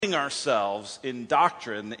ourselves in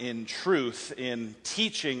doctrine, in truth, in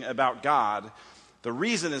teaching about God, the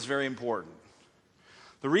reason is very important.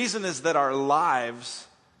 The reason is that our lives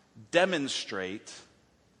demonstrate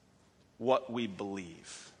what we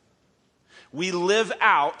believe. We live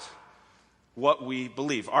out what we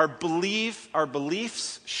believe. Our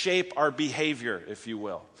beliefs shape our behavior, if you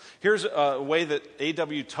will. Here's a way that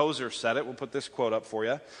A.W. Tozer said it. We'll put this quote up for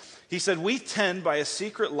you. He said, "We tend by a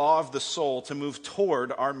secret law of the soul to move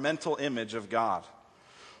toward our mental image of God.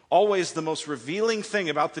 Always the most revealing thing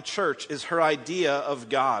about the church is her idea of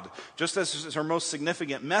God, just as her most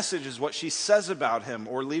significant message is what she says about him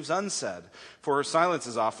or leaves unsaid, for her silence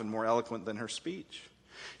is often more eloquent than her speech.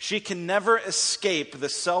 She can never escape the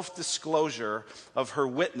self-disclosure of her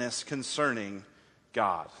witness concerning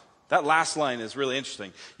God." That last line is really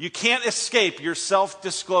interesting. You can't escape your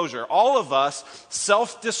self-disclosure. All of us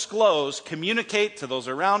self-disclose, communicate to those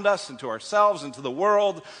around us and to ourselves and to the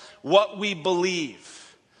world what we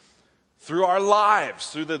believe. Through our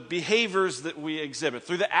lives, through the behaviors that we exhibit,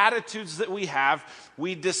 through the attitudes that we have,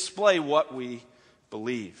 we display what we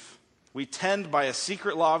believe. We tend by a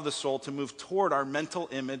secret law of the soul to move toward our mental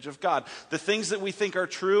image of God. The things that we think are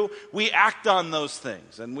true, we act on those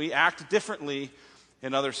things, and we act differently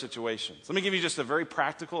in other situations. Let me give you just a very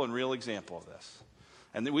practical and real example of this.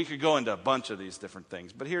 And then we could go into a bunch of these different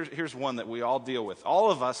things, but here's one that we all deal with. All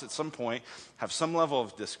of us at some point have some level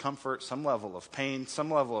of discomfort, some level of pain,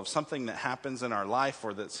 some level of something that happens in our life,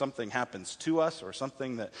 or that something happens to us, or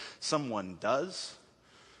something that someone does,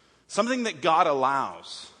 something that God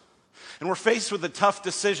allows. And we're faced with a tough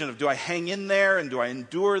decision of, do I hang in there and do I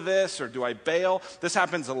endure this, or do I bail? This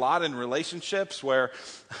happens a lot in relationships where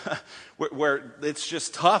it's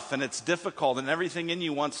just tough and it's difficult and everything in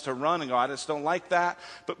you wants to run and go, I just don't like that.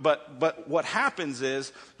 But what happens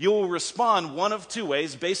is you will respond one of two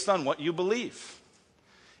ways based on what you believe.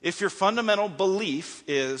 If your fundamental belief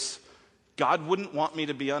is, God wouldn't want me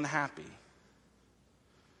to be unhappy,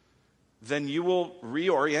 then you will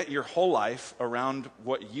reorient your whole life around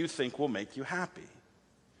what you think will make you happy.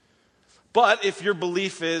 But if your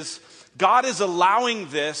belief is, God is allowing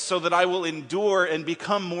this so that I will endure and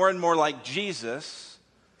become more and more like Jesus,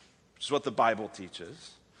 which is what the Bible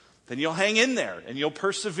teaches, then you'll hang in there and you'll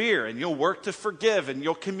persevere and you'll work to forgive and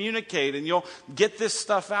you'll communicate and you'll get this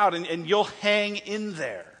stuff out and you'll hang in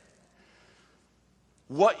there.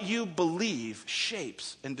 What you believe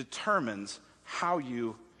shapes and determines how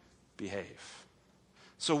you behave.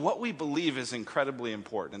 So what we believe is incredibly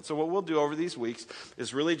important. And so what we'll do over these weeks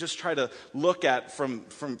is really just try to look at from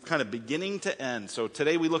kind of beginning to end. So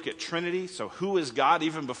today we look at Trinity. So who is God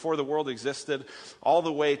even before the world existed, all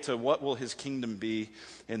the way to what will his kingdom be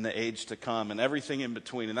in the age to come and everything in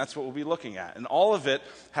between. And that's what we'll be looking at. And all of it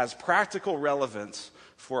has practical relevance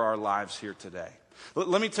for our lives here today.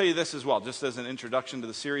 Let me tell you this as well, just as an introduction to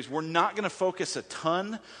the series. We're not going to focus a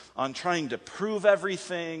ton on trying to prove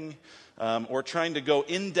everything or trying to go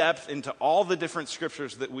in depth into all the different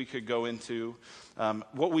scriptures that we could go into.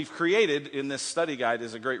 What we've created in this study guide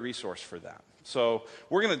is a great resource for that. So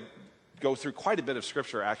we're going to go through quite a bit of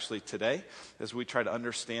scripture actually today as we try to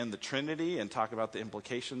understand the Trinity and talk about the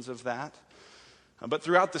implications of that. But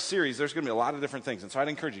throughout the series, there's going to be a lot of different things. And so I'd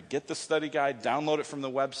encourage you, get the study guide, download it from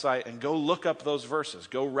the website, and go look up those verses.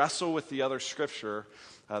 Go wrestle with the other scripture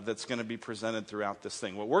that's going to be presented throughout this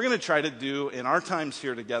thing. What we're going to try to do in our times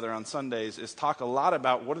here together on Sundays is talk a lot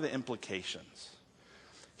about what are the implications.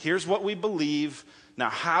 Here's what we believe.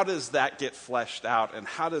 Now, how does that get fleshed out, and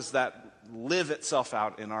how does that live itself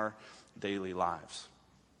out in our daily lives?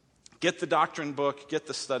 Get the doctrine book, get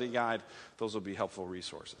the study guide. Those will be helpful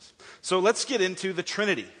resources. So let's get into the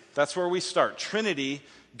Trinity. That's where we start. Trinity,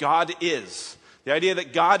 God is. The idea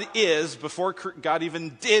that God is, before God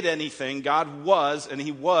even did anything, God was, and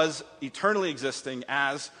he was eternally existing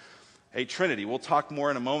as a Trinity. We'll talk more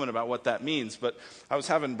in a moment about what that means. But I was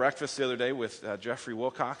having breakfast the other day with Jeffrey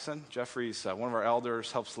Wilcoxon. Jeffrey's one of our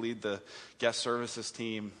elders, helps lead the guest services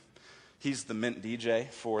team. He's the mint DJ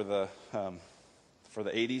for the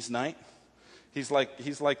 80s night. He's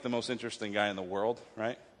like the most interesting guy in the world,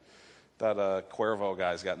 right? That Cuervo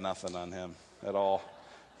guy's got nothing on him at all.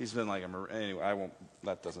 He's been like anyway,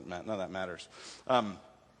 that doesn't matter. None of that matters. I'm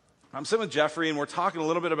sitting with Jeffrey, and we're talking a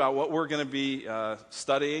little bit about what we're going to be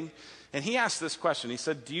studying. And he asked this question. He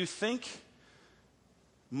said, do you think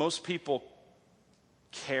most people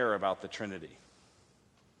care about the Trinity?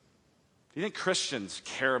 Do you think Christians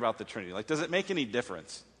care about the Trinity? Like, does it make any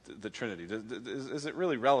difference? The Trinity. Is it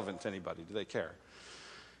really relevant to anybody? Do they care?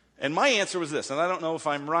 And my answer was this, and I don't know if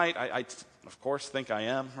I'm right. I of course think I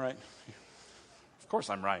am, right? Of course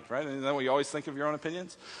I'm right? Isn't that what you always think of your own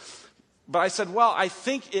opinions? But I said, well, I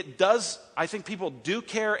think it does. I think people do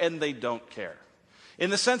care and they don't care. In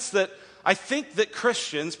the sense that I think that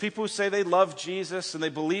Christians, people who say they love Jesus and they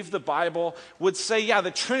believe the Bible, would say, yeah,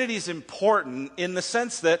 the Trinity is important in the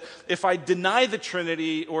sense that if I deny the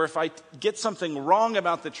Trinity or if I get something wrong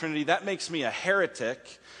about the Trinity, that makes me a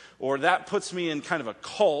heretic, or that puts me in kind of a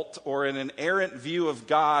cult or in an errant view of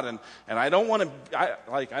God, and I don't want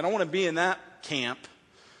to be in that camp.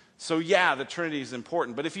 So yeah, the Trinity is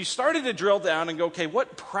important. But if you started to drill down and go, okay,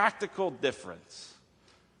 what practical difference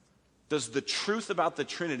does the truth about the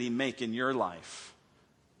Trinity make in your life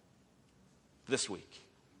this week?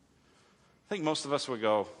 I think most of us would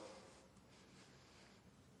go,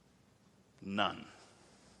 none.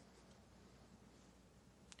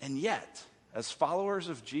 And yet, as followers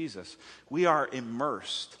of Jesus, we are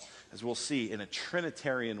immersed, as we'll see, in a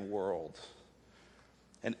Trinitarian world.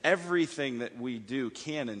 And everything that we do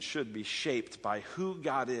can and should be shaped by who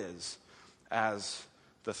God is as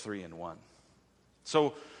the three-in-one.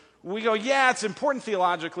 So we go, yeah, it's important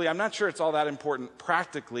theologically. I'm not sure it's all that important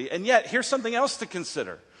practically. And yet, here's something else to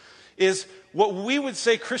consider, is what we would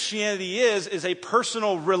say Christianity is a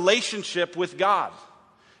personal relationship with God.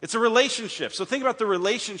 It's a relationship. So think about the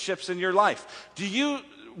relationships in your life. Do you,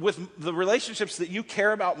 with the relationships that you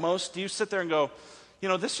care about most, do you sit there and go,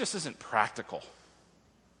 this just isn't practical?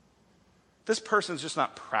 This person's just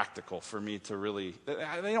not practical for me to really,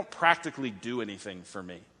 they don't practically do anything for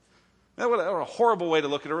me. What a horrible way to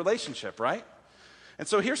look at a relationship, right? And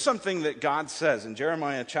so here's something that God says in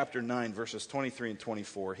Jeremiah chapter 9, verses 23 and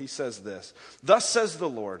 24. He says this, "Thus says the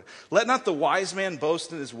Lord, let not the wise man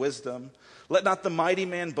boast in his wisdom, let not the mighty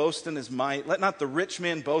man boast in his might, let not the rich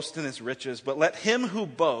man boast in his riches, but let him who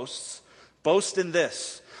boasts boast in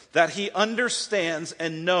this, that he understands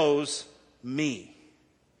and knows me.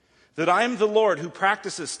 That I am the Lord who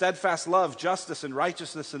practices steadfast love, justice, and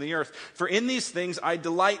righteousness in the earth. For in these things I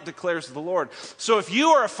delight, declares the Lord." So if you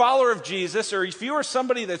are a follower of Jesus, or if you are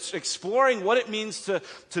somebody that's exploring what it means to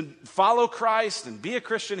follow Christ and be a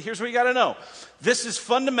Christian, here's what you got to know. This is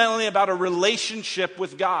fundamentally about a relationship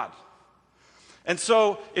with God. And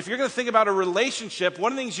so if you're going to think about a relationship,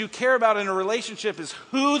 one of the things you care about in a relationship is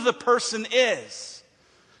who the person is,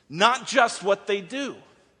 not just what they do.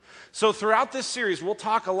 So throughout this series, we'll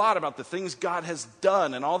talk a lot about the things God has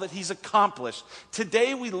done and all that he's accomplished.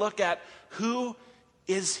 Today we look at who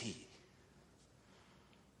is he?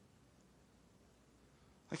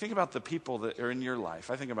 I think about the people that are in your life.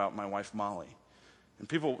 I think about my wife, Molly.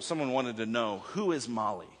 And someone wanted to know, who is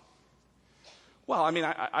Molly? Well,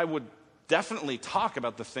 I would definitely talk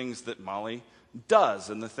about the things that Molly does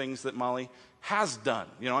and the things that Molly has done.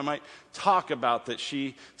 I might talk about that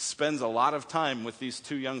she spends a lot of time with these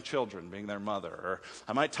two young children, being their mother. Or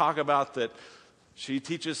I might talk about that she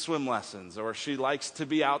teaches swim lessons, or she likes to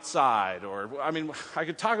be outside. I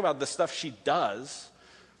could talk about the stuff she does,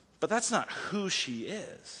 but that's not who she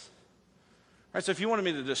is. Right? So if you wanted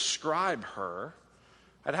me to describe her,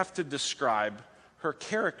 I'd have to describe her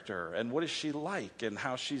character and what is she like and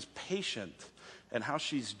how she's patient and how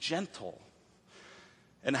she's gentle.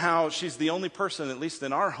 And how she's the only person, at least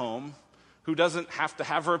in our home, who doesn't have to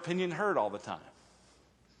have her opinion heard all the time.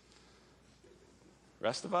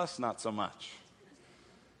 Rest of us, not so much.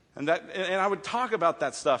 And I would talk about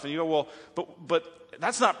that stuff, and you go, well, but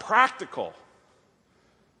that's not practical.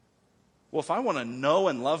 Well, if I want to know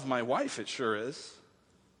and love my wife, it sure is.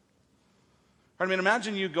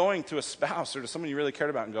 Imagine you going to a spouse or to someone you really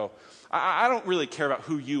cared about and go, I don't really care about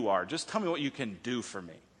who you are. Just tell me what you can do for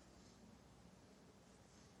me.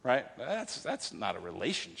 Right? That's not a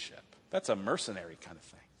relationship. That's a mercenary kind of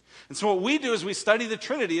thing. And so what we do as we study the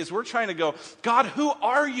Trinity is we're trying to go, God, who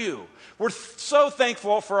are you? We're so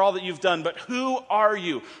thankful for all that you've done, but who are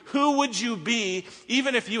you? Who would you be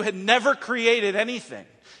even if you had never created anything?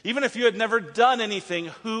 Even if you had never done anything,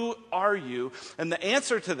 who are you? And the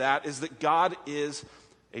answer to that is that God is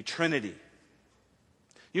a Trinity.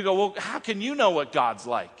 You go, well, how can you know what God's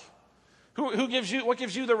like? What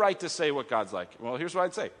gives you the right to say what God's like? Well, here's what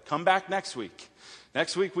I'd say. Come back next week.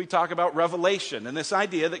 Next week we talk about Revelation and this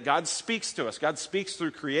idea that God speaks to us. God speaks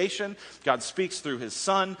through creation. God speaks through his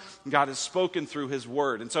Son. God has spoken through his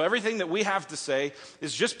Word. And so everything that we have to say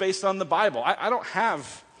is just based on the Bible. I don't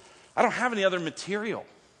have any other material.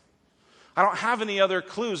 I don't have any other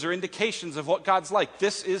clues or indications of what God's like.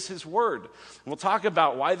 This is his Word. And we'll talk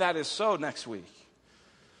about why that is so next week.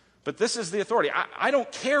 But this is the authority. I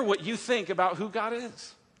don't care what you think about who God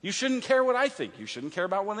is. You shouldn't care what I think. You shouldn't care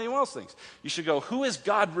about what anyone else thinks. You should go, who has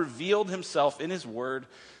God revealed himself in his Word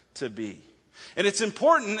to be? And it's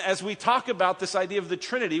important as we talk about this idea of the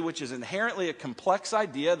Trinity, which is inherently a complex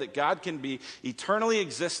idea that God can be eternally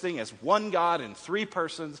existing as one God in three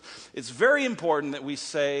persons. It's very important that we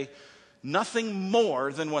say nothing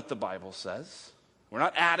more than what the Bible says. We're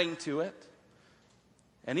not adding to it.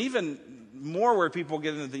 And even more where people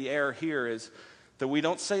get into the air here is that we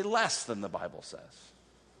don't say less than the Bible says.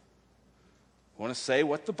 We want to say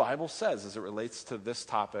what the Bible says as it relates to this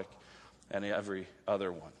topic and every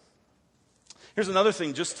other one. Here's another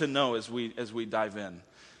thing just to know as we dive in.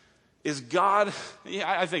 Is God,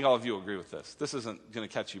 I think all of you agree with this. This isn't going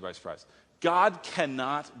to catch you by surprise. God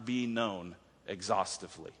cannot be known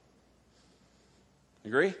exhaustively.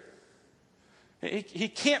 Agree? He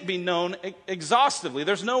can't be known exhaustively.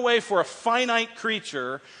 There's no way for a finite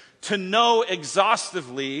creature to know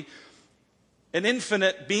exhaustively an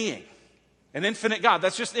infinite being, an infinite God.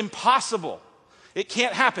 That's just impossible. It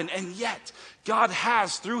can't happen. And yet, God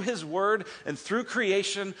has, through his word and through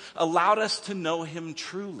creation, allowed us to know him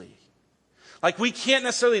truly. Like, we can't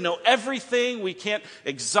necessarily know everything. We can't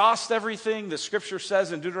exhaust everything. The scripture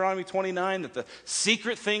says in Deuteronomy 29 that the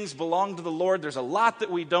secret things belong to the Lord. There's a lot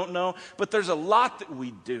that we don't know, but there's a lot that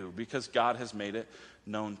we do because God has made it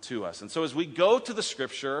known to us. And so as we go to the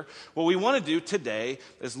scripture, what we want to do today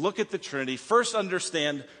is look at the Trinity, first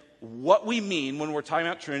understand what we mean when we're talking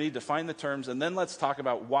about Trinity, define the terms, and then let's talk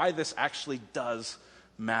about why this actually does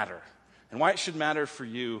matter and why it should matter for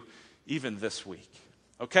you even this week.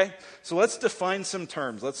 Okay? So let's define some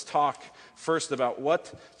terms. Let's talk first about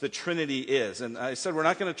what the Trinity is. And I said we're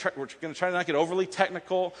going to try to not get overly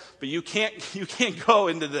technical, but you can't go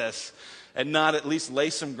into this and not at least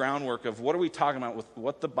lay some groundwork of what are we talking about with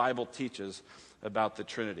what the Bible teaches about the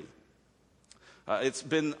Trinity. It's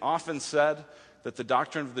been often said that the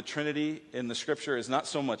doctrine of the Trinity in the scripture is not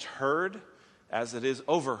so much heard as it is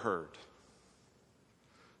overheard.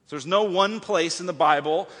 So there's no one place in the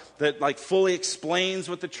Bible that fully explains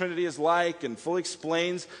what the Trinity is like and fully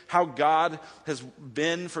explains how God has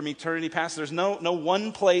been from eternity past. There's no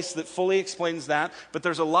one place that fully explains that, but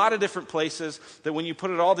there's a lot of different places that when you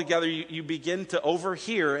put it all together, you begin to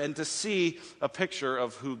overhear and to see a picture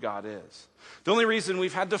of who God is. The only reason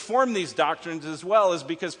we've had to form these doctrines as well is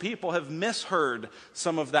because people have misheard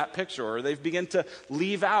some of that picture, or they've begun to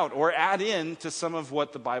leave out or add in to some of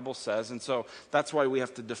what the Bible says. And so that's why we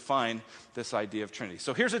have to define this idea of Trinity.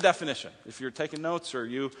 So here's a definition. If you're taking notes or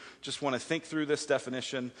you just want to think through this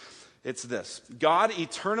definition, it's this. God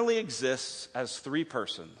eternally exists as three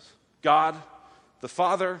persons. God the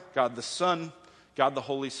Father, God the Son, God the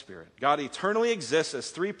Holy Spirit. God eternally exists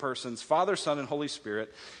as three persons, Father, Son, and Holy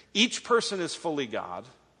Spirit. Each person is fully God.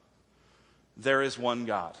 There is one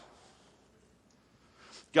God.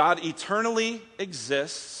 God eternally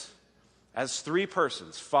exists as three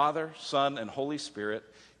persons, Father, Son, and Holy Spirit.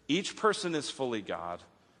 Each person is fully God.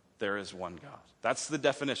 There is one God. That's the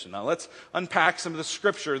definition. Now let's unpack some of the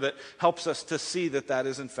scripture that helps us to see that that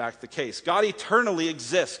is in fact the case. God eternally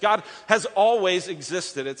exists. God has always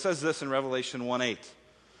existed. It says this in Revelation 1:8.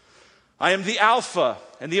 I am the Alpha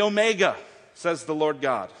and the Omega, says the Lord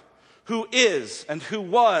God, who is and who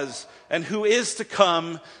was and who is to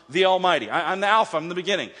come, the Almighty. I'm the Alpha, I'm the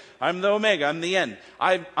beginning. I'm the Omega, I'm the end.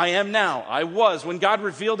 I am now, I was. When God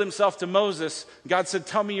revealed himself to Moses, God said,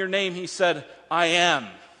 tell me your name. He said, I am.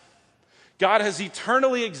 God has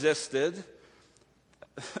eternally existed.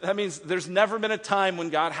 That means there's never been a time when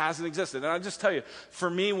God hasn't existed. And I just tell you, for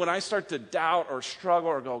me, when I start to doubt or struggle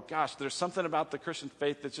or go, gosh, there's something about the Christian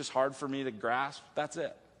faith that's just hard for me to grasp, that's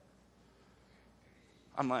it.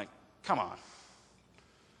 I'm like, come on.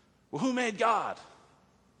 Well, who made God?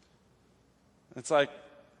 It's like,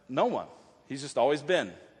 no one. He's just always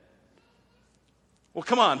been. Well,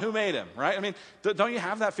 come on, who made him, right? I mean, don't you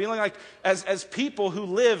have that feeling? Like, as people who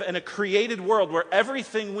live in a created world where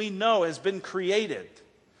everything we know has been created,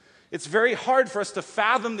 it's very hard for us to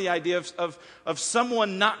fathom the idea of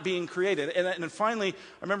someone not being created. And finally,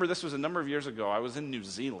 I remember this was a number of years ago. I was in New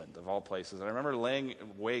Zealand, of all places. And I remember laying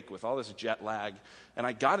awake with all this jet lag. And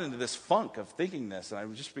I got into this funk of thinking this. And I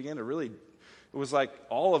just began to really, it was like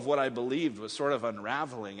all of what I believed was sort of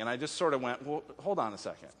unraveling. And I just sort of went, well, hold on a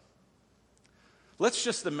second. Let's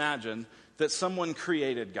just imagine that someone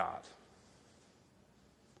created God.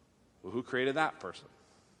 Well, who created that person?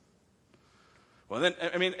 Well, then,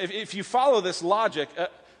 I mean, if you follow this logic,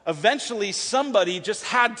 eventually somebody just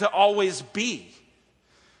had to always be.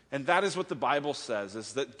 And that is what the Bible says,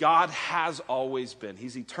 is that God has always been.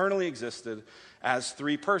 He's eternally existed as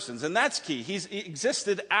three persons. And that's key. He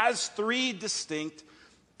existed as three distinct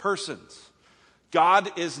persons.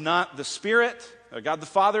 God is not the Spirit. God the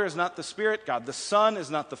Father is not the Spirit. God the Son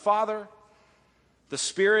is not the Father. The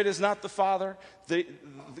Spirit is not the Father.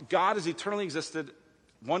 God is eternally existed,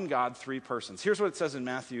 one God, three persons. Here's what it says in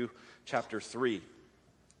Matthew chapter 3.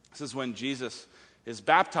 This is when Jesus is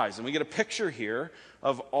baptized. And we get a picture here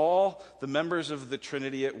of all the members of the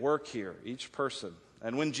Trinity at work here, each person.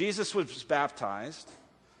 And when Jesus was baptized,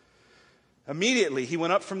 immediately he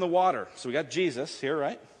went up from the water. So we got Jesus here,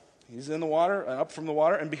 right? He's in the water, up from the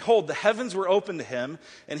water. And behold, the heavens were opened to him,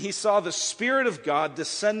 and he saw the Spirit of God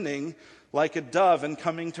descending like a dove and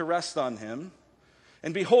coming to rest on him.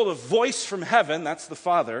 And behold, a voice from heaven, that's the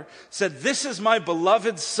Father, said, "This is my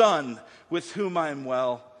beloved Son, with whom I am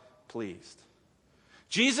well pleased."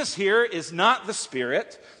 Jesus here is not the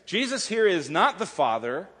Spirit. Jesus here is not the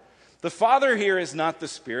Father. The Father here is not the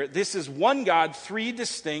Spirit. This is one God, three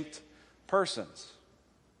distinct persons.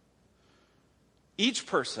 Each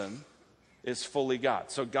person is fully God.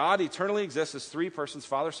 So God eternally exists as three persons,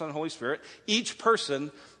 Father, Son, and Holy Spirit. Each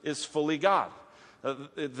person is fully God.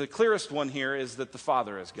 The clearest one here is that the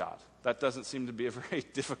Father is God. That doesn't seem to be a very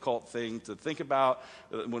difficult thing to think about.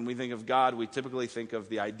 When we think of God, we typically think of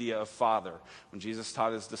the idea of Father. When Jesus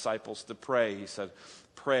taught his disciples to pray, he said,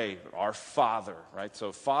 "Pray, our Father," right?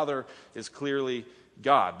 So Father is clearly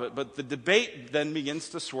God. But the debate then begins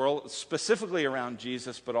to swirl specifically around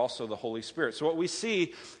Jesus, but also the Holy Spirit. So what we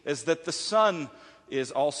see is that the Son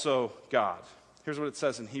is also God. Here's what it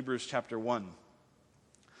says in Hebrews chapter 1.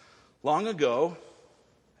 Long ago,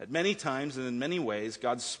 at many times and in many ways,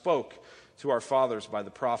 God spoke to our fathers by the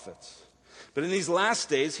prophets. But in these last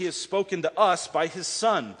days, he has spoken to us by his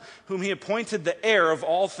Son, whom he appointed the heir of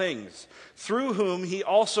all things, through whom he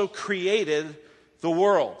also created the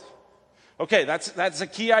world. Okay, that's a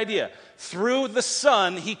key idea. Through the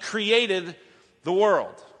Son, he created the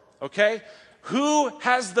world. Okay? Who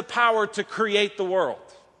has the power to create the world?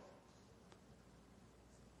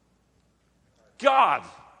 God.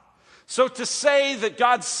 So to say that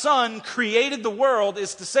God's Son created the world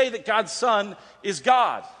is to say that God's Son is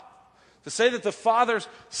God. To say that the Father's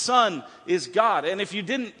Son is God. And if you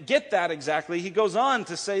didn't get that exactly, he goes on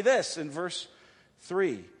to say this in verse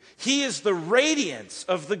 3. He is the radiance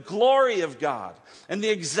of the glory of God and the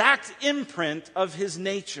exact imprint of his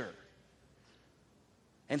nature.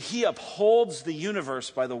 And he upholds the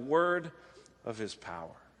universe by the word of his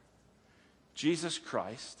power. Jesus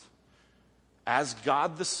Christ, as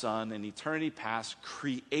God the Son in eternity past,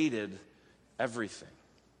 created everything.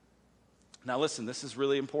 Now listen, this is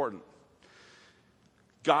really important.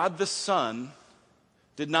 God the Son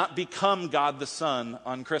did not become God the Son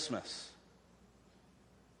on Christmas.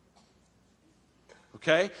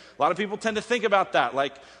 Okay? A lot of people tend to think about that,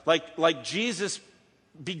 like Jesus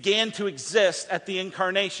began to exist at the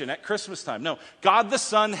incarnation, at Christmas time. No, God the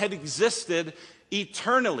Son had existed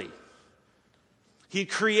eternally. He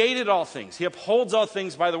created all things. He upholds all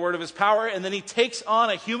things by the word of his power, and then he takes on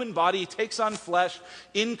a human body. He takes on flesh,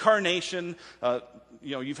 incarnation.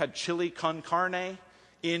 You've had chili con carne,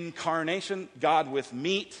 incarnation, God with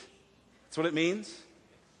meat. That's what it means.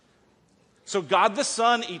 So God the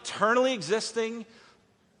Son, eternally existing,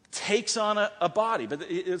 takes on a body. But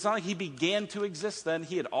it's not like he began to exist then.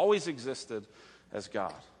 He had always existed as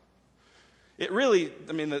God. It really,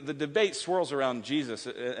 the debate swirls around Jesus,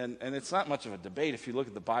 and it's not much of a debate if you look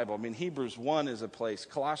at the Bible. Hebrews 1 is a place,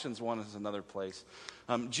 Colossians 1 is another place.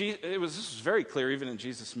 This was very clear even in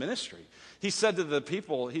Jesus' ministry. He said to the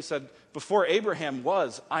people, he said, "Before Abraham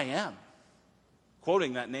was, I am."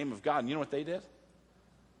 Quoting that name of God. And you know what they did?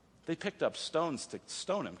 They picked up stones to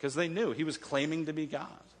stone him because they knew he was claiming to be God.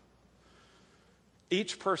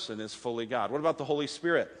 Each person is fully God. What about the Holy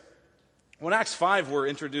Spirit? Well, in Acts 5, we're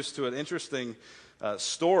introduced to an interesting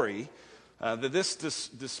story that this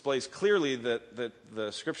displays clearly that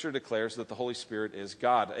the Scripture declares that the Holy Spirit is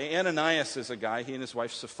God. Ananias is a guy, he and his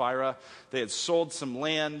wife Sapphira, they had sold some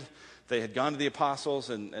land. They had gone to the apostles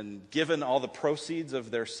and given all the proceeds of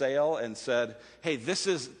their sale and said, "Hey, this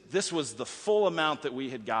was the full amount that we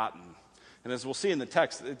had gotten." And as we'll see in the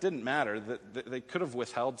text, it didn't matter. They could have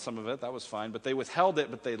withheld some of it, that was fine, but they withheld it,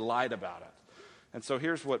 but they lied about it. And so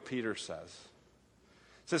here's what Peter says.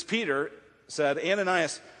 It says, Peter said,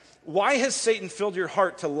 "Ananias, why has Satan filled your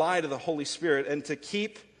heart to lie to the Holy Spirit and to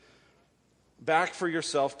keep back for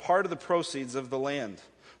yourself part of the proceeds of the land?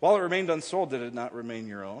 While it remained unsold, did it not remain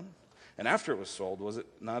your own? And after it was sold, was it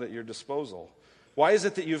not at your disposal? Why is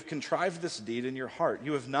it that you have contrived this deed in your heart?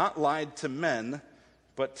 You have not lied to men,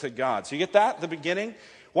 but to God." So you get that, the beginning?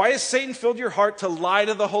 Why has Satan filled your heart to lie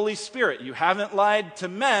to the Holy Spirit? You haven't lied to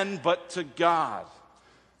men, but to God.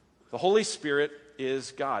 The Holy Spirit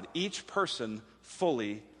is God. Each person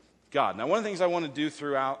fully God. Now, one of the things I want to do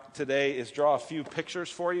throughout today is draw a few pictures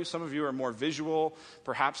for you. Some of you are more visual.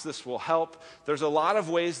 Perhaps this will help. There's a lot of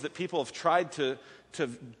ways that people have tried to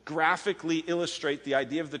graphically illustrate the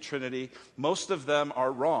idea of the Trinity. Most of them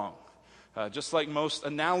are wrong. Just like most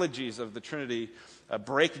analogies of the Trinity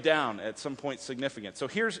break down at some point significant. So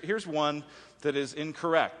here's one that is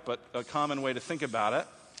incorrect, but a common way to think about it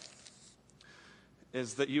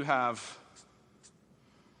is that you have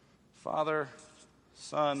Father,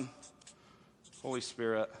 Son, Holy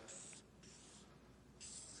Spirit,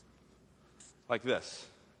 like this.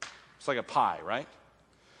 It's like a pie, right?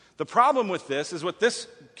 The problem with this is what this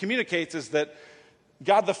communicates is that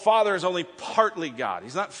God the Father is only partly God.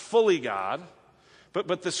 He's not fully God.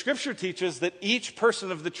 But the Scripture teaches that each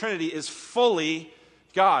person of the Trinity is fully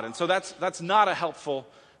God. And so that's not a helpful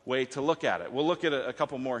way to look at it. We'll look at a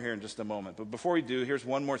couple more here in just a moment. But before we do, here's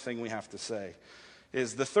one more thing we have to say.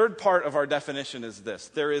 Is the third part of our definition is this.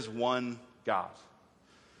 There is one God.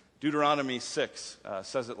 Deuteronomy 6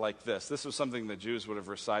 says it like this. This was something the Jews would have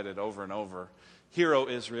recited over and over. Hear, O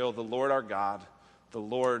Israel, the Lord our God, the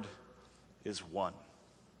Lord is one.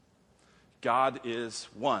 God is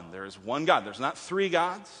one. There is one God. There's not three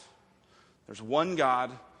gods. There's one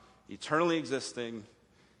God, eternally existing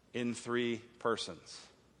in three persons.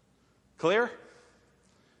 Clear?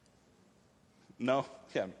 No?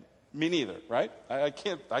 Yeah, me neither, right? I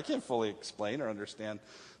can't fully explain or understand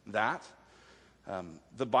that.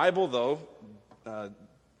 The Bible, though,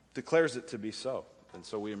 declares it to be so, and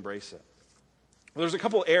so we embrace it. Well, there's a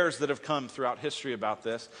couple errors that have come throughout history about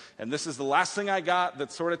this, and this is the last thing I got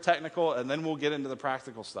that's sort of technical, and then we'll get into the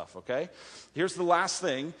practical stuff, okay? Here's the last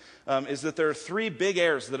thing, is that there are three big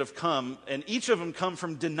errors that have come, and each of them come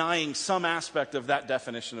from denying some aspect of that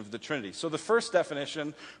definition of the Trinity. So the first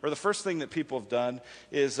definition, or the first thing that people have done,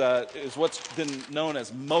 is what's been known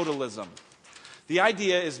as modalism. The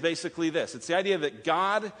idea is basically this. It's the idea that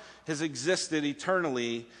God has existed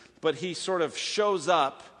eternally, but he sort of shows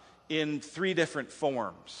up in three different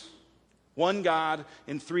forms. One God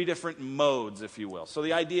in three different modes, if you will. So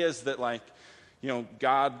the idea is that,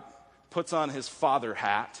 God puts on his father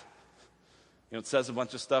hat. It says a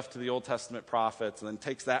bunch of stuff to the Old Testament prophets, and then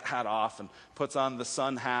takes that hat off and puts on the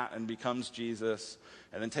son hat and becomes Jesus,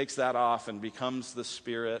 and then takes that off and becomes the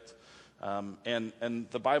Spirit. And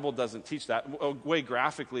the Bible doesn't teach that. A way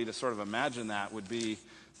graphically to sort of imagine that would be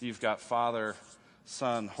you've got Father,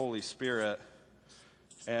 Son, Holy Spirit,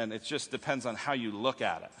 and it just depends on how you look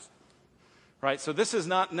at it, right? So this is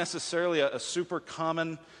not necessarily a super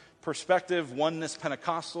common perspective. Oneness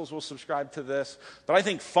Pentecostals will subscribe to this, but I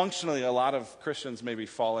think functionally a lot of Christians maybe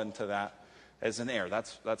fall into that as an error.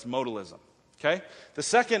 That's modalism, okay? The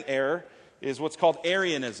second error is what's called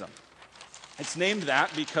Arianism. It's named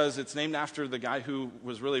that because it's named after the guy who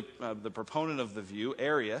was really the proponent of the view,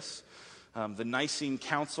 Arius. The Nicene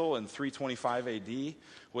Council in 325 AD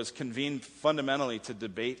was convened fundamentally to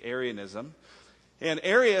debate Arianism. And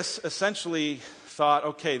Arius essentially thought,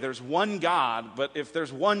 okay, there's one God, but if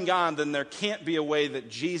there's one God, then there can't be a way that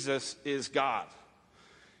Jesus is God.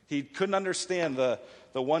 He couldn't understand the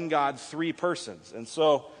one God, three persons. And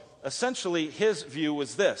so essentially his view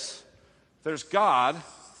was this. There's God,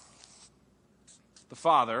 the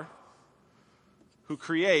Father, who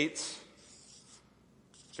creates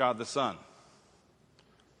God the Son.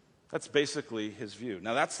 That's basically his view.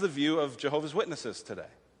 Now, that's the view of Jehovah's Witnesses today.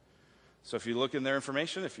 So if you look in their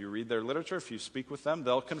information, if you read their literature, if you speak with them,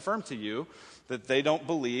 they'll confirm to you that they don't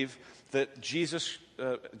believe that Jesus,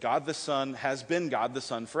 God the Son, has been God the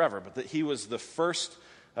Son forever, but that he was the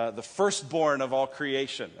firstborn of all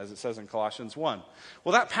creation, as it says in Colossians 1.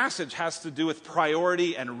 Well, that passage has to do with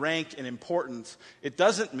priority and rank and importance. It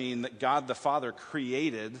doesn't mean that God the Father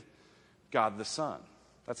created God the Son.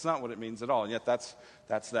 That's not what it means at all, and yet that's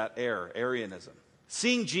that error, Arianism.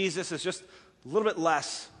 Seeing Jesus is just a little bit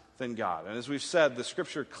less than God. And as we've said, the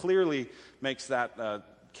Scripture clearly makes that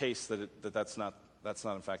case that's not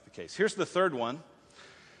in fact the case. Here's the third one.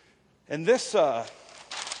 And this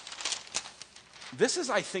is,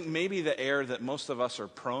 I think, maybe the error that most of us are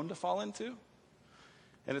prone to fall into.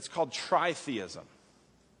 And it's called tritheism.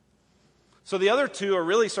 So the other two are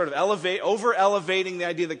really sort of over-elevating the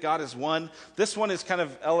idea that God is one. This one is kind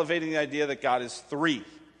of elevating the idea that God is three.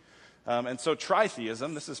 And so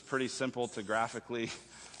tritheism, this is pretty simple to graphically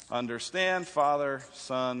understand. Father,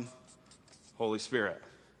 Son, Holy Spirit.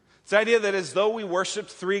 It's the idea that as though we worship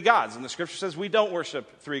three gods. And the Scripture says we don't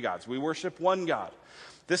worship three gods. We worship one God.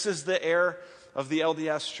 This is the error of the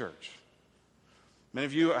LDS Church. Many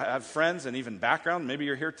of you have friends and even background. Maybe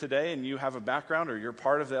you're here today and you have a background or you're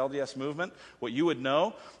part of the LDS movement. What you would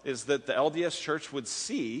know is that the LDS Church would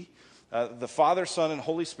see the Father, Son, and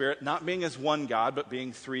Holy Spirit not being as one God, but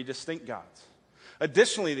being three distinct gods.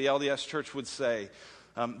 Additionally, the LDS Church would say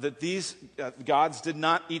that these gods did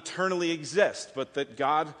not eternally exist, but that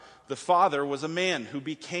God the Father was a man who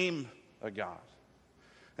became a God.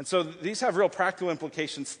 And so these have real practical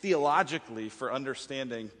implications theologically for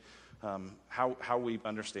understanding how we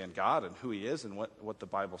understand God and who he is and what the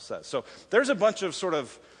Bible says. So there's a bunch of sort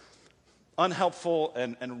of unhelpful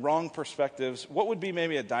and wrong perspectives. What would be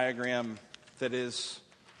maybe a diagram that is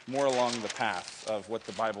more along the path of what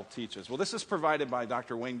the Bible teaches? Well, this is provided by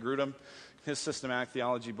Dr. Wayne Grudem, his systematic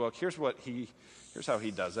theology book. Here's how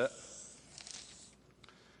he does it.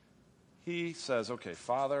 He says, okay,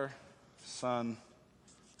 Father, Son,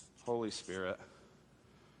 Holy Spirit.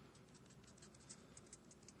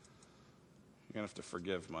 You're going to have to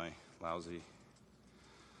forgive my lousy.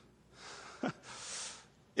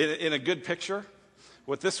 In a good picture,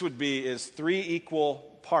 what this would be is three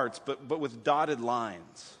equal parts, but with dotted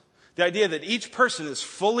lines. The idea that each person is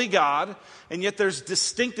fully God, and yet there's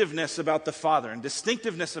distinctiveness about the Father, and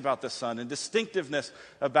distinctiveness about the Son, and distinctiveness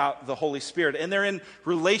about the Holy Spirit. And they're in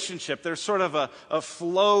relationship. There's sort of a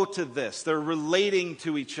flow to this. They're relating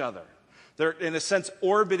to each other. They're, in a sense,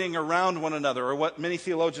 orbiting around one another, or what many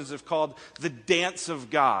theologians have called the dance of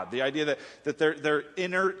God. The idea that they're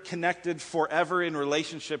interconnected forever in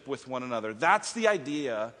relationship with one another. That's the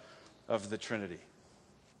idea of the Trinity.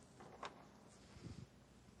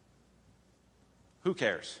 Who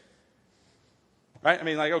cares? Right? I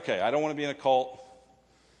mean, like, okay, I don't want to be in a cult.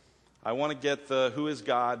 I want to get the who is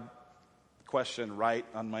God question right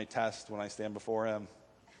on my test when I stand before him.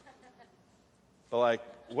 But like,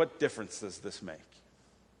 what difference does this make?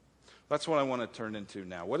 That's what I want to turn into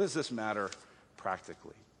now. What does this matter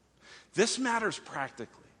practically? This matters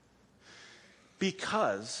practically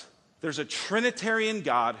because there's a Trinitarian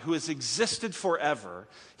God who has existed forever.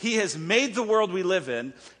 He has made the world we live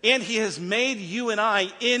in, and he has made you and I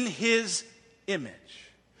in his image.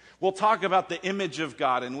 We'll talk about the image of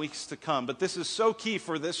God in weeks to come, but this is so key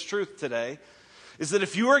for this truth today, is that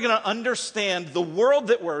if you are going to understand the world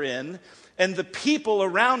that we're in and the people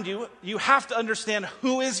around you, you have to understand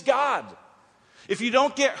who is God. If you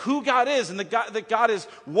don't get who God is and that God is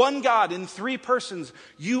one God in three persons,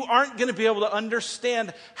 you aren't going to be able to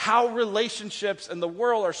understand how relationships and the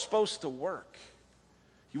world are supposed to work.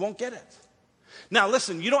 You won't get it. Now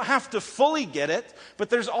listen, you don't have to fully get it, but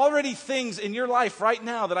there's already things in your life right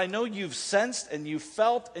now that I know you've sensed and you've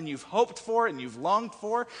felt and you've hoped for and you've longed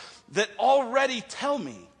for that already tell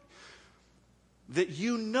me that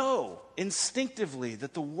you know instinctively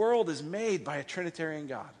that the world is made by a Trinitarian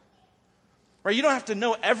God. Right? You don't have to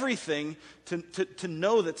know everything to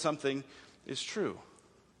know that something is true.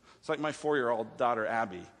 It's like my 4-year-old daughter,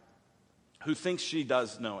 Abby, who thinks she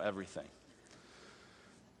does know everything.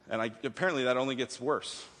 And apparently that only gets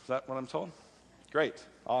worse. Is that what I'm told? Great.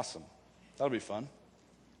 Awesome. That'll be fun.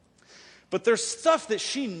 But there's stuff that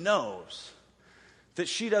she knows that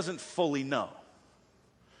she doesn't fully know.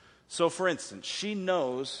 So, for instance, she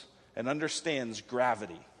knows and understands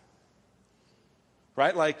gravity.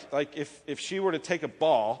 Right? Like if she were to take a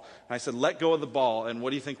ball, and I said, let go of the ball, and what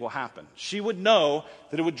do you think will happen? She would know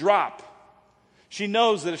that it would drop. She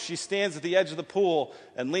knows that if she stands at the edge of the pool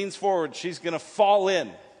and leans forward, she's going to fall in.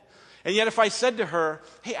 And yet if I said to her,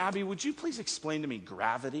 hey, Abby, would you please explain to me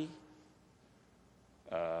gravity?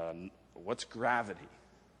 What's gravity?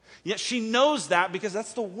 Yet she knows that because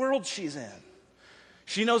that's the world she's in.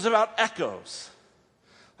 She knows about echoes.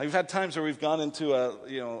 Like we've had times where we've gone into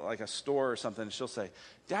a store or something, and she'll say,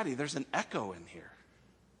 Daddy, there's an echo in here.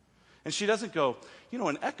 And she doesn't go,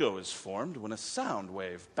 an echo is formed when a sound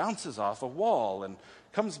wave bounces off a wall and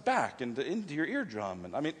comes back into your eardrum.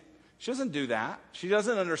 And she doesn't do that. She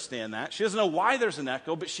doesn't understand that. She doesn't know why there's an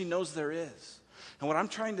echo, but she knows there is. And what I'm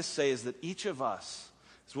trying to say is that each of us,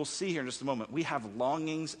 as we'll see here in just a moment, we have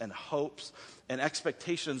longings and hopes and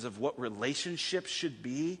expectations of what relationships should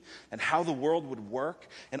be and how the world would work.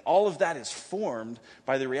 And all of that is formed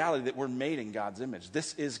by the reality that we're made in God's image.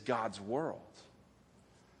 This is God's world.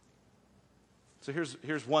 So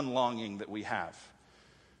here's one longing that we have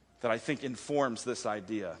that I think informs this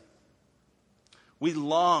idea. We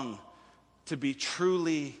long to be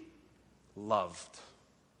truly loved.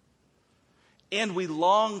 And we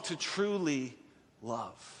long to truly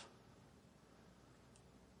love.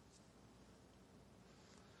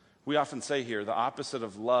 We often say here, the opposite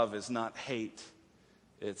of love is not hate,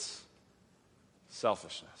 it's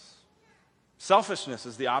selfishness. Selfishness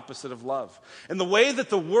is the opposite of love. And the way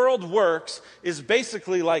that the world works is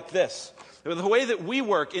basically like this. The way that we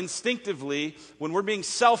work instinctively when we're being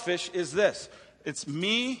selfish is this. It's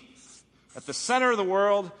me at the center of the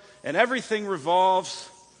world, and everything revolves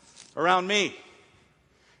around me.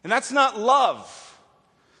 And that's not love.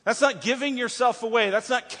 That's not giving yourself away. That's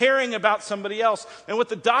not caring about somebody else. And what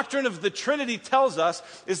the doctrine of the Trinity tells us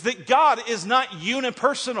is that God is not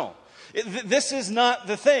unipersonal. This is not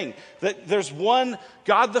the thing, that there's one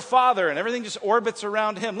God the Father and everything just orbits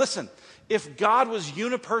around him. Listen, if God was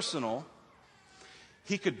unipersonal,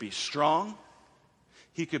 he could be strong,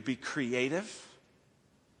 he could be creative,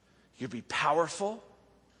 he could be powerful,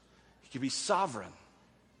 he could be sovereign.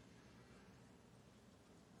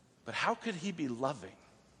 But how could he be loving?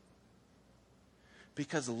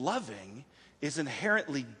 Because loving is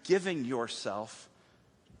inherently giving yourself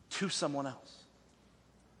to someone else.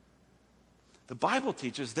 The Bible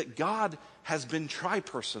teaches that God has been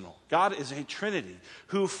tripersonal. God is a Trinity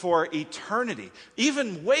who for eternity,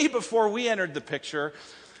 even way before we entered the picture,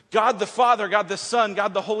 God the Father, God the Son,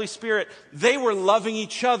 God the Holy Spirit, they were loving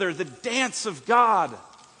each other, the dance of God,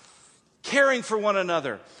 caring for one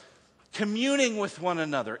another, communing with one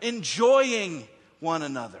another, enjoying one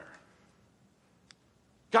another.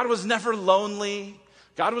 God was never lonely.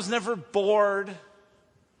 God was never bored.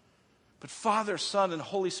 But Father, Son, and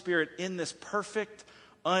Holy Spirit in this perfect,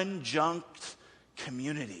 unjunked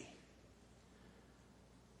community,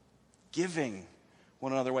 giving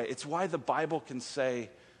one another away. It's why the Bible can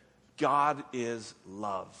say God is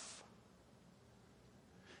love.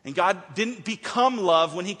 And God didn't become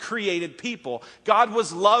love when he created people. God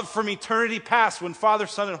was love from eternity past when Father,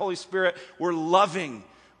 Son, and Holy Spirit were loving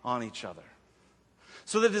on each other.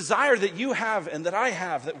 So the desire that you have and that I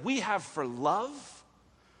have, that we have for love,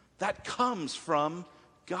 that comes from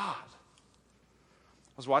God.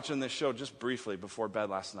 I was watching this show just briefly before bed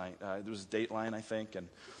last night. It was Dateline, I think, and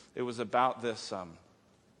it was about this,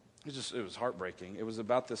 it was heartbreaking. It was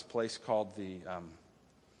about this place called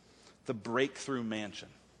the Breakthrough Mansion.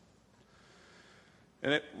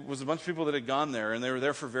 And it was a bunch of people that had gone there, and they were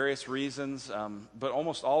there for various reasons, but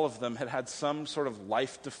almost all of them had had some sort of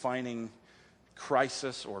life-defining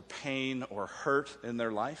crisis or pain or hurt in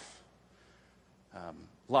their life.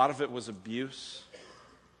 A lot of it was abuse.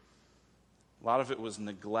 A lot of it was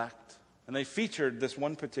neglect. And they featured this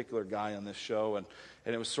one particular guy on this show, and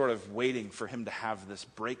it was sort of waiting for him to have this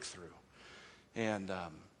breakthrough. And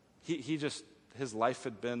his life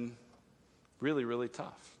had been really, really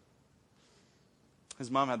tough. His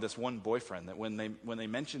mom had this one boyfriend that when they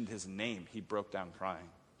mentioned his name, he broke down crying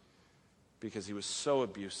because he was so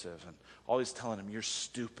abusive and always telling him, you're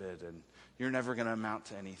stupid and you're never going to amount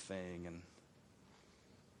to anything.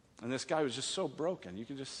 And this guy was just so broken. You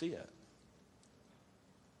could just see it.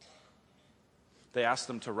 They asked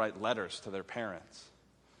him to write letters to their parents.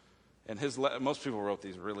 And most people wrote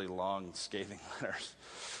these really long, scathing letters.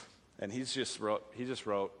 And he just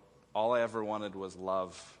wrote, all I ever wanted was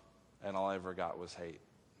love, and all I ever got was hate.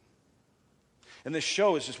 And this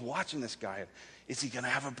show is just watching this guy. Is he going to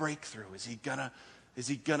have a breakthrough? Is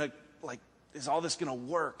all this going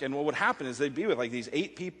to work? And what would happen is they'd be with like these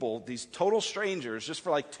 8 people, these total strangers, just for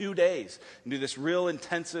like 2 days, and do this real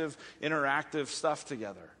intensive, interactive stuff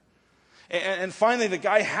together. And finally, the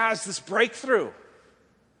guy has this breakthrough.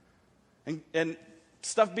 And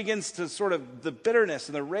stuff begins to sort of, the bitterness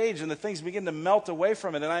and the rage and the things begin to melt away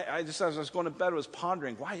from it. And I just, as I was going to bed, was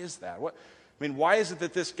pondering, why is that? Why is it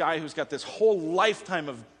that this guy who's got this whole lifetime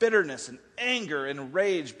of bitterness and anger and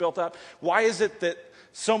rage built up, why is it that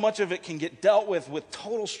so much of it can get dealt with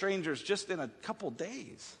total strangers just in a couple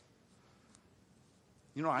days?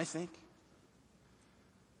 You know what I think?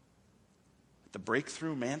 At the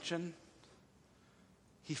Breakthrough Mansion,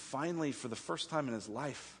 he finally, for the first time in his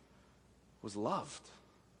life, was loved.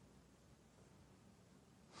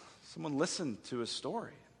 Someone listened to his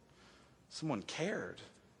story. Someone cared.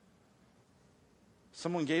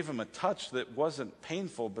 Someone gave him a touch that wasn't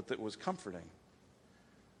painful, but that was comforting.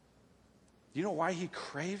 Do you know why he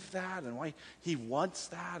craved that and why he wants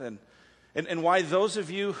that? And why those of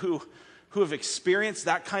you who have experienced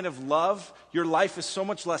that kind of love, your life is so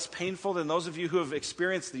much less painful than those of you who have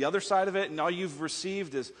experienced the other side of it, and all you've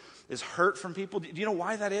received is hurt from people. Do you know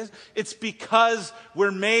why that is? It's because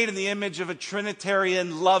we're made in the image of a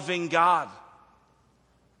Trinitarian loving God.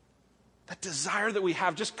 That desire that we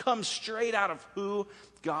have just comes straight out of who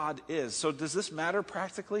God is. So does this matter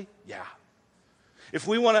practically? Yeah. If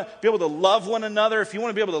we want to be able to love one another, if you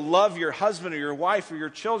want to be able to love your husband or your wife or your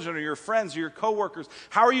children or your friends or your coworkers,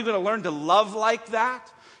 how are you going to learn to love like that?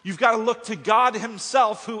 You've got to look to God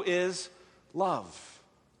himself, who is love.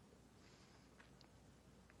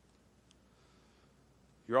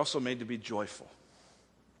 You're also made to be joyful.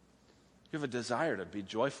 You have a desire to be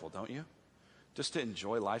joyful, don't you? Just to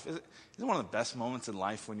enjoy life. Isn't it one of the best moments in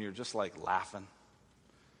life when you're just like laughing?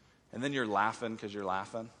 And then you're laughing because you're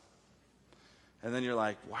laughing. And then you're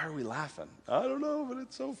like, why are we laughing? I don't know, but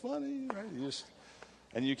it's so funny, right?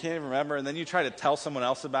 And you can't even remember. And then you try to tell someone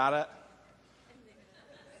else about it.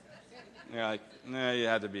 And you're like, nah, you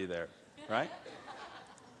had to be there, right?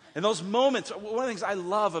 And those moments, one of the things I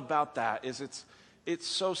love about that is it's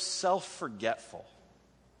so self-forgetful.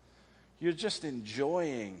 You're just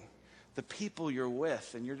enjoying the people you're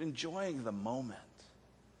with, and you're enjoying the moment.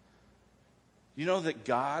 You know that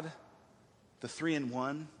God, the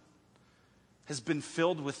three-in-one, has been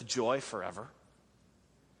filled with joy forever.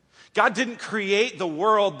 God didn't create the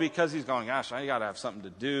world because he's going, gosh, I got to have something to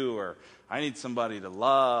do, or I need somebody to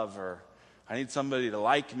love, or I need somebody to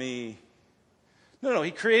like me. No,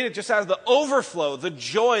 he created just out of the overflow, the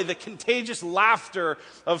joy, the contagious laughter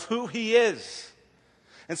of who he is.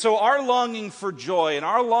 And so our longing for joy and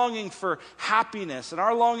our longing for happiness and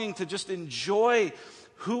our longing to just enjoy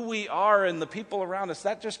who we are and the people around us,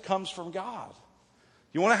 that just comes from God.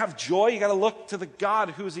 You want to have joy, you got to look to the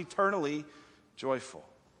God who is eternally joyful.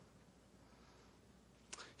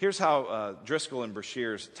 Here's how Driscoll and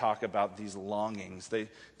Breshears talk about these longings. They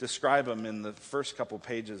describe them in the first couple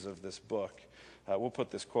pages of this book. We'll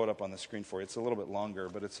put this quote up on the screen for you. It's a little bit longer,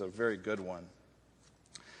 but it's a very good one.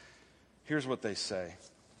 Here's what they say.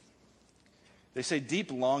 They say,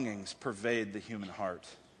 deep longings pervade the human heart.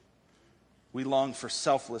 We long for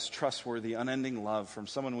selfless, trustworthy, unending love from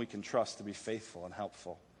someone we can trust to be faithful and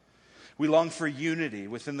helpful. We long for unity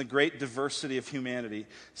within the great diversity of humanity,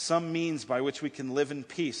 some means by which we can live in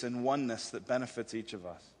peace and oneness that benefits each of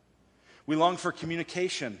us. We long for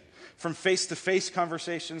communication, from face-to-face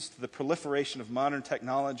conversations to the proliferation of modern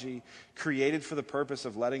technology created for the purpose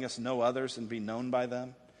of letting us know others and be known by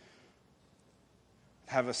them.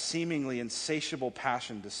 Have a seemingly insatiable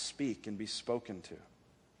passion to speak and be spoken to.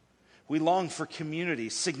 We long for community,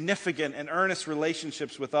 significant and earnest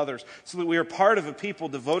relationships with others, so that we are part of a people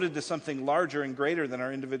devoted to something larger and greater than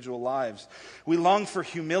our individual lives. We long for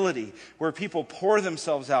humility, where people pour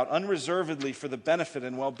themselves out unreservedly for the benefit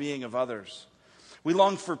and well-being of others. We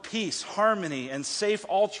long for peace, harmony, and safe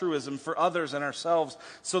altruism for others and ourselves,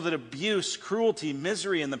 so that abuse, cruelty,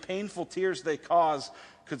 misery, and the painful tears they cause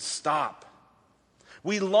could stop.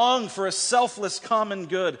 We long for a selfless common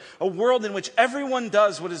good, a world in which everyone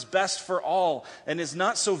does what is best for all and is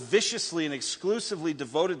not so viciously and exclusively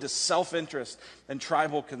devoted to self-interest and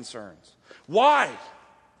tribal concerns. Why?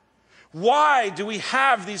 Why do we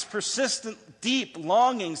have these persistent, deep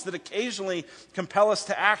longings that occasionally compel us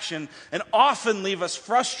to action and often leave us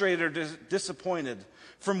frustrated or disappointed?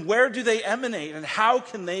 From where do they emanate and how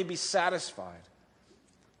can they be satisfied?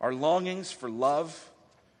 Our longings for love,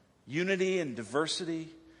 unity and diversity,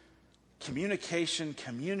 communication,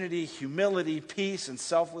 community, humility, peace, and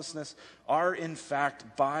selflessness are in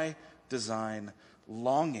fact by design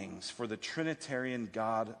longings for the Trinitarian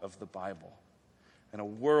God of the Bible and a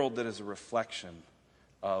world that is a reflection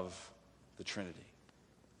of the Trinity.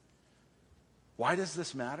 Why does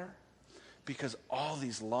this matter? Because all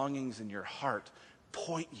these longings in your heart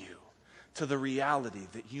point you to the reality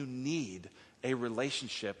that you need a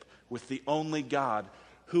relationship with the only God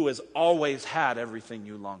who has always had everything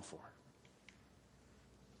you long for.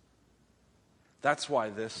 That's why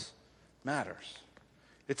this matters.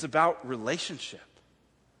 It's about relationship.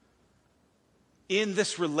 In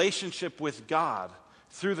this relationship with God,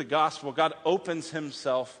 through the gospel, God opens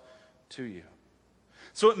himself to you.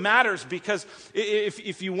 So it matters because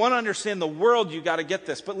if you want to understand the world, you got to get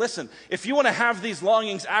this. But listen, if you want to have these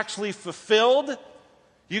longings actually fulfilled,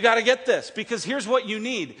 you got to get this, because here's what you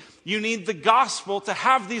need. You need the gospel to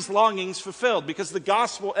have these longings fulfilled, because the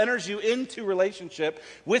gospel enters you into relationship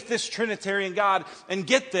with this Trinitarian God. And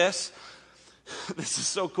get this, this is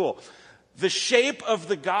so cool. The shape of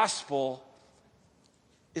the gospel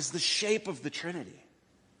is the shape of the Trinity.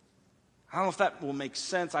 I don't know if that will make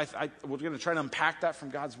sense. We're going to try to unpack that from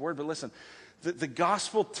God's word, but listen, the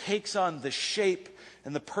gospel takes on the shape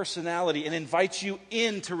and the personality and invites you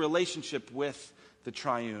into relationship with the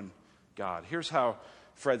triune God. Here's how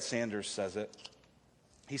Fred Sanders says it.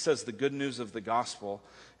 He says the good news of the gospel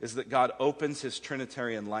is that God opens his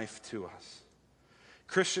Trinitarian life to us.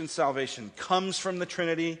 Christian salvation comes from the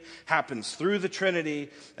Trinity, happens through the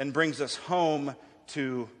Trinity, and brings us home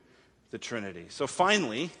to the Trinity. So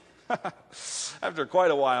finally, after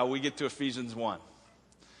quite a while, we get to Ephesians 1. All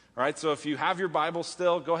right, so if you have your Bible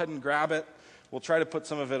still, go ahead and grab it. We'll try to put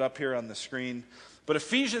some of it up here on the screen. But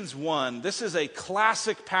Ephesians 1, this is a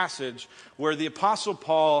classic passage where the Apostle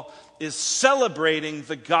Paul is celebrating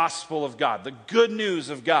the gospel of God, the good news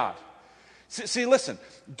of God. See, listen,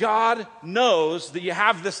 God knows that you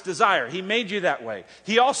have this desire. He made you that way.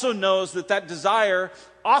 He also knows that that desire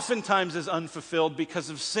oftentimes is unfulfilled because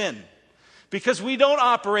of sin. Because we don't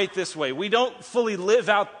operate this way. We don't fully live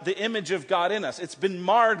out the image of God in us. It's been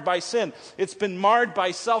marred by sin. It's been marred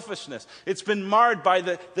by selfishness. It's been marred by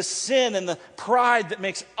the sin and the pride that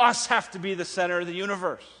makes us have to be the center of the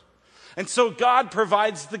universe. And so God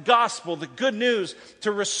provides the gospel, the good news,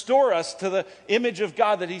 to restore us to the image of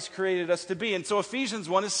God that He's created us to be. And so Ephesians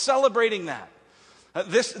 1 is celebrating that.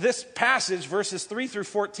 This passage, verses 3 through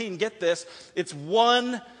 14, get this, it's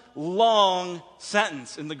one long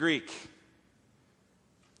sentence in the Greek.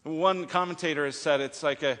 One commentator has said it's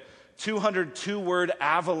like a 202-word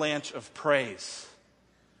avalanche of praise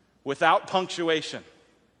without punctuation.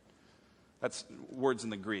 That's words in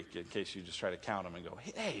the Greek, in case you just try to count them and go,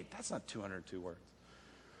 hey, that's not 202 words.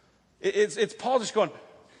 It's Paul just going,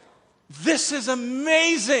 this is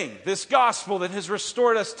amazing, this gospel that has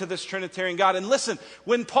restored us to this Trinitarian God. And listen,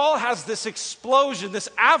 when Paul has this explosion, this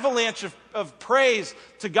avalanche of praise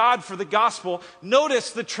to God for the gospel, notice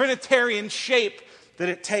the Trinitarian shape that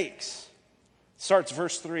it takes. It starts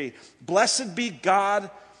verse 3. Blessed be God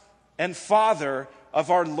and Father of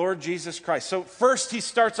our Lord Jesus Christ. So first he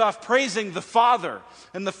starts off praising the Father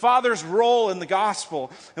and the Father's role in the gospel.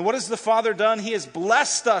 And what has the Father done? He has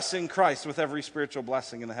blessed us in Christ with every spiritual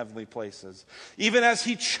blessing in the heavenly places, even as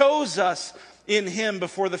He chose us in Him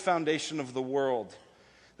before the foundation of the world,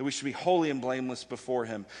 that we should be holy and blameless before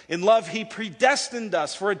Him. In love, He predestined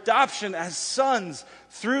us for adoption as sons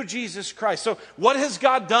through Jesus Christ. So what has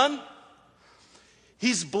God done?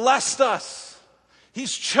 He's blessed us.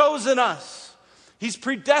 He's chosen us. He's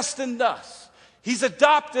predestined us. He's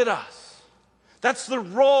adopted us. That's the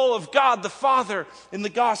role of God the Father in the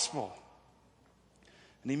gospel.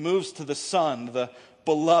 And He moves to the Son, the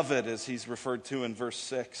beloved, as He's referred to in verse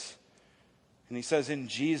 6. And He says, in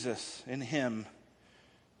Jesus, in Him,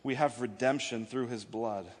 we have redemption through His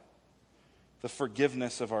blood, the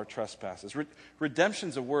forgiveness of our trespasses.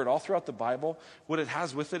 Redemption's a word all throughout the Bible. What it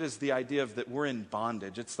has with it is the idea of that we're in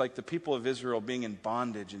bondage. It's like the people of Israel being in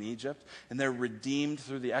bondage in Egypt, and they're redeemed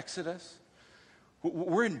through the Exodus.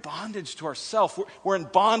 We're in bondage to ourselves. We're in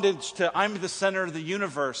bondage to, I'm the center of the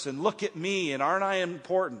universe, and look at me, and aren't I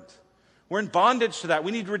important? We're in bondage to that.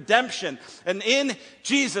 We need redemption. And in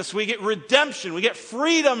Jesus, we get redemption. We get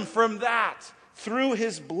freedom from that through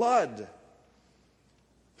His blood.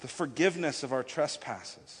 The forgiveness of our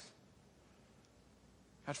trespasses.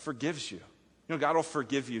 God forgives you. You know, God will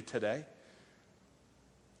forgive you today.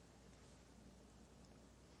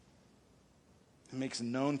 He makes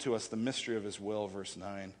known to us the mystery of His will, verse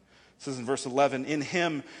 9. It says in verse 11, in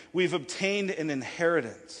Him we've obtained an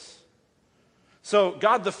inheritance. So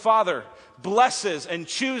God the Father blesses and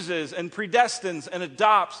chooses and predestines and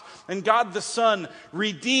adopts. And God the Son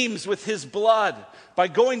redeems with His blood by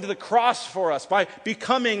going to the cross for us, by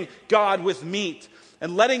becoming God with meat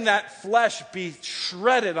and letting that flesh be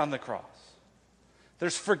shredded on the cross.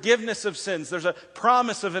 There's forgiveness of sins. There's a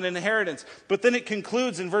promise of an inheritance. But then it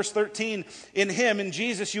concludes in verse 13, in Him, in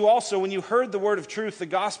Jesus, you also, when you heard the word of truth, the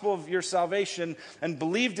gospel of your salvation, and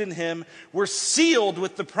believed in Him, were sealed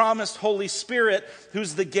with the promised Holy Spirit,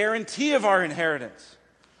 who's the guarantee of our inheritance.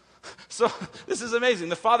 So this is amazing.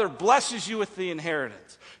 The Father blesses you with the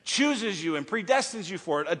inheritance, chooses you and predestines you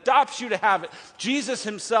for it, adopts you to have it. Jesus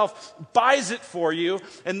Himself buys it for you,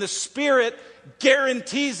 and the Spirit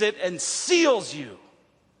guarantees it and seals you.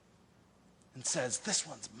 And says, this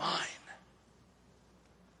one's mine.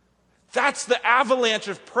 That's the avalanche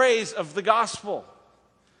of praise of the gospel.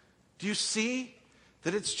 Do you see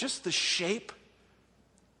that it's just the shape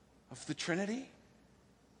of the Trinity?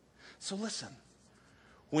 So listen,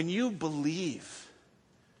 when you believe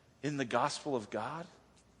in the gospel of God,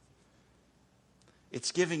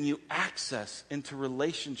 it's giving you access into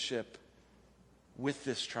relationship with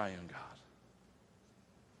this triune God.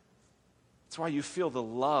 That's why you feel the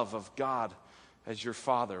love of God as your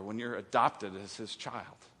Father when you're adopted as His child.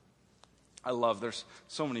 I love, there's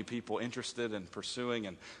so many people interested in pursuing,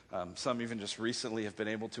 and some even just recently have been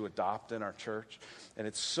able to adopt in our church. And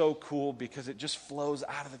it's so cool because it just flows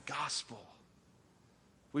out of the gospel.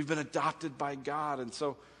 We've been adopted by God, and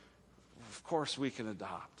so, of course, we can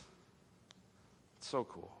adopt. It's so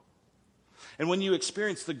cool. And when you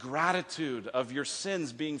experience the gratitude of your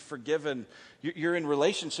sins being forgiven, you're in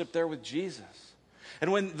relationship there with Jesus.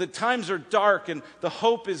 And when the times are dark and the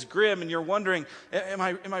hope is grim and you're wondering, am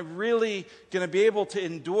I really going to be able to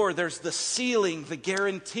endure? There's the sealing, the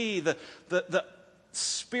guarantee, the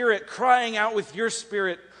Spirit crying out with your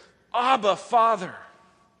spirit, Abba, Father.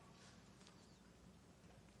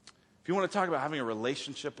 If you want to talk about having a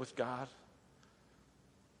relationship with God,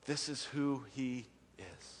 this is who he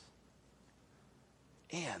is.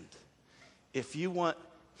 And if you want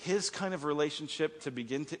his kind of relationship to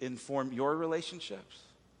begin to inform your relationships,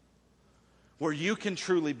 where you can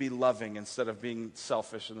truly be loving instead of being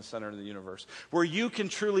selfish in the center of the universe, where you can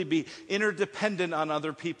truly be interdependent on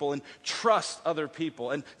other people and trust other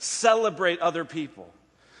people and celebrate other people,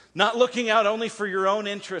 not looking out only for your own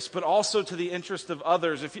interests, but also to the interest of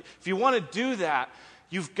others. If you want to do that,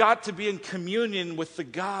 you've got to be in communion with the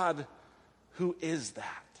God who is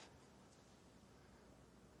that.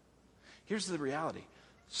 Here's the reality.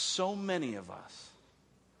 So many of us,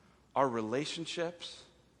 our relationships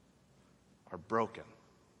are broken.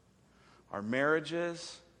 Our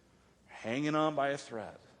marriages are hanging on by a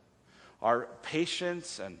thread. Our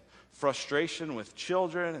patience and frustration with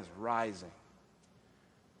children is rising.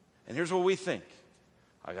 And here's what we think.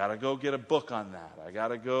 I got to go get a book on that. I got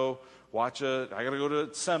to go I got to go to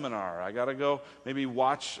a seminar. I got to go maybe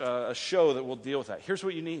watch a show that will deal with that. Here's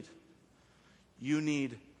what you need. You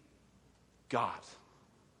need God.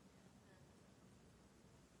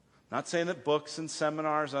 Not saying that books and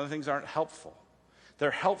seminars and other things aren't helpful.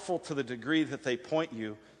 They're helpful to the degree that they point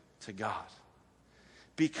you to God.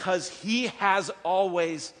 Because he has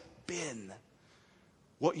always been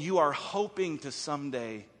what you are hoping to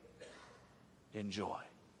someday enjoy.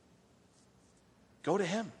 Go to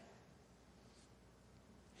him.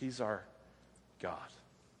 He's our God.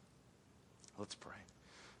 Let's pray.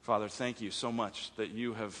 Father, thank you so much that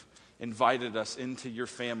you have invited us into your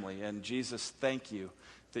family. And Jesus, thank you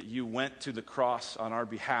that you went to the cross on our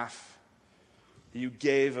behalf. You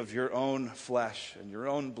gave of your own flesh and your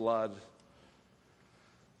own blood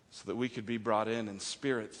so that we could be brought in. And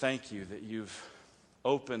Spirit, thank you that you've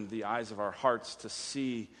opened the eyes of our hearts to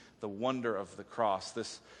see the wonder of the cross,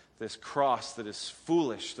 this cross that is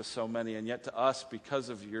foolish to so many, and yet to us, because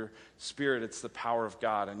of your Spirit, it's the power of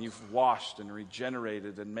God. And you've washed and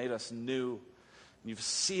regenerated and made us new. And you've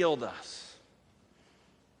sealed us.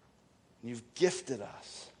 You've gifted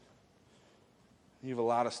us. You've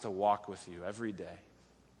allowed us to walk with you every day.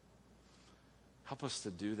 Help us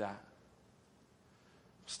to do that.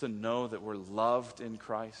 Help us to know that we're loved in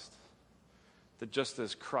Christ. That just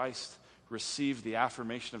as Christ received the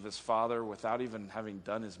affirmation of his Father without even having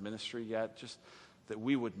done his ministry yet, just that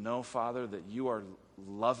we would know, Father, that you are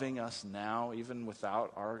loving us now, even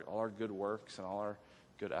without all our good works and all our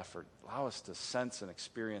good effort. Allow us to sense and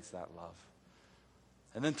experience that love.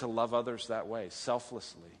 And then to love others that way,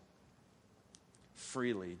 selflessly,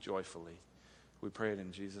 freely, joyfully. We pray it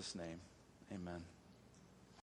in Jesus' name. Amen.